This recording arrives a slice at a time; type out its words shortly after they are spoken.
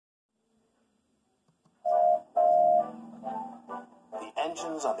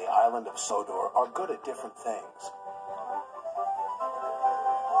engines on the island of Sodor are good at different things.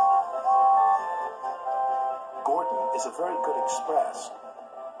 Gordon is a very good express.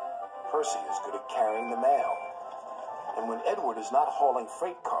 Percy is good at carrying the mail. And when Edward is not hauling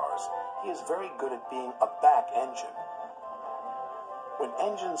freight cars, he is very good at being a back engine. When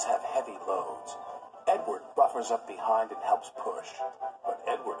engines have heavy loads, Edward buffers up behind and helps push. But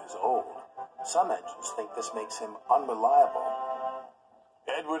Edward is old. Some engines think this makes him unreliable.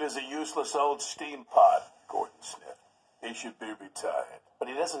 Edward is a useless old steam pot, Gordon sniffed. He should be retired. But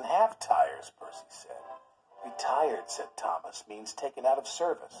he doesn't have tires, Percy said. Retired, said Thomas, means taken out of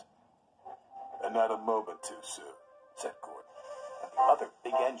service. And not a moment too soon, said Gordon. And the other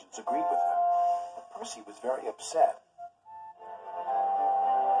big engines agreed with him. But Percy was very upset.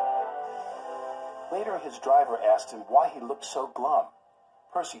 Later, his driver asked him why he looked so glum.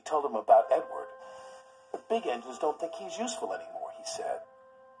 Percy told him about Edward. The big engines don't think he's useful anymore, he said.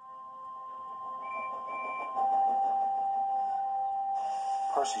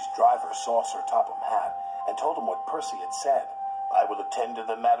 Percy's driver saw Sir Topham Hatt and told him what Percy had said. I will attend to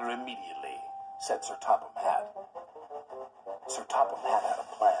the matter immediately, said Sir Topham Hatt. Sir Topham Hatt had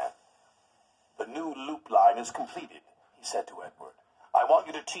a plan. The new loop line is completed, he said to Edward. I want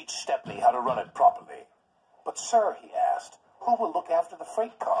you to teach Stepney how to run it properly. But, sir, he asked, who will look after the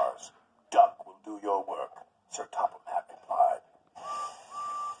freight cars? Duck will do your work, Sir Topham Hatt replied.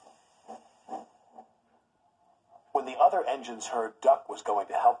 When the other engines heard Duck was going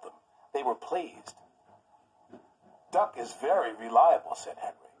to help them, they were pleased. Duck is very reliable, said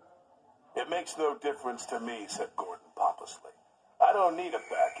Henry. It makes no difference to me, said Gordon pompously. I don't need a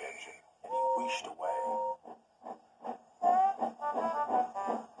back engine. And he wheezed away.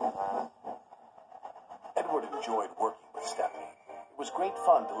 Edward enjoyed working with Stepney. It was great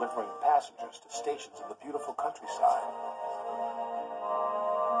fun delivering passengers to stations in the beautiful countryside.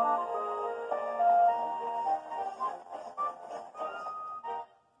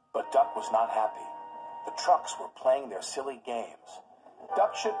 But Duck was not happy. The trucks were playing their silly games.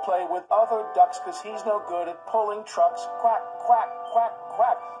 Duck should play with other ducks because he's no good at pulling trucks. Quack, quack, quack,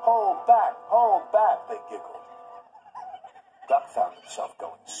 quack. Hold back, they giggled. Duck found himself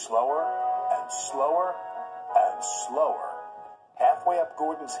going slower and slower and slower. Halfway up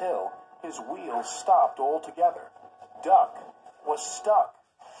Gordon's Hill, his wheels stopped altogether. Duck was stuck.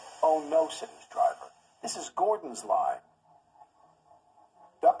 Oh no, said his driver. This is Gordon's line.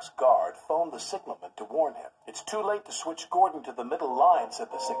 Duck's guard phoned the signalman to warn him. It's too late to switch Gordon to the middle line, said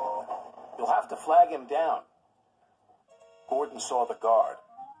the signalman. You'll have to flag him down. Gordon saw the guard.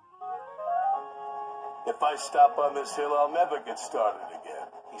 If I stop on this hill, I'll never get started again,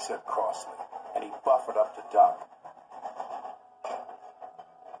 he said crossly, and he buffered up to Duck.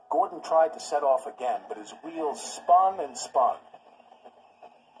 Gordon tried to set off again, but his wheels spun and spun.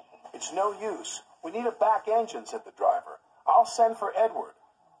 It's no use. We need a back engine, said the driver. I'll send for Edward.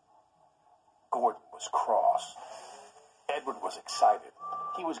 Gordon was cross. Edward was excited.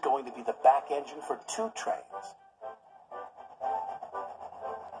 He was going to be the back engine for 2 trains.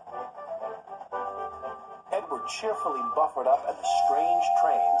 Edward cheerfully buffered up, and the strange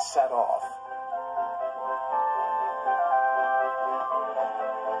train set off.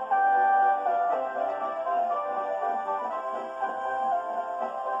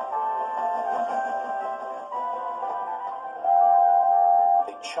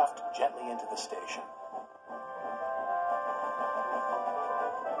 They chuffed gently into the station.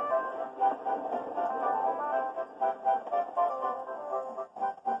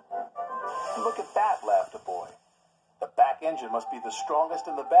 Look at that, laughed a boy. The back engine must be the strongest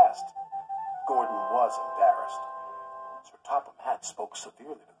and the best. Gordon was embarrassed. Sir Topham Hatt spoke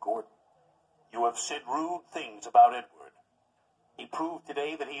severely to Gordon. You have said rude things about Edward. He proved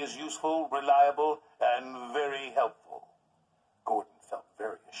today that he is useful, reliable, and very helpful. Gordon felt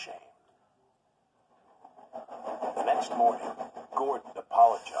very ashamed. The next morning, Gordon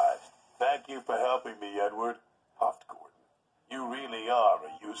apologized. Thank you for helping me, Edward, puffed Gordon. You really are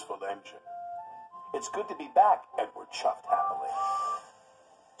a useful engine. It's good to be back, Edward chuffed happily.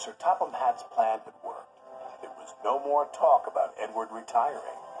 Sir Topham Hatt's plan had worked. There was no more talk about Edward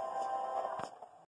retiring.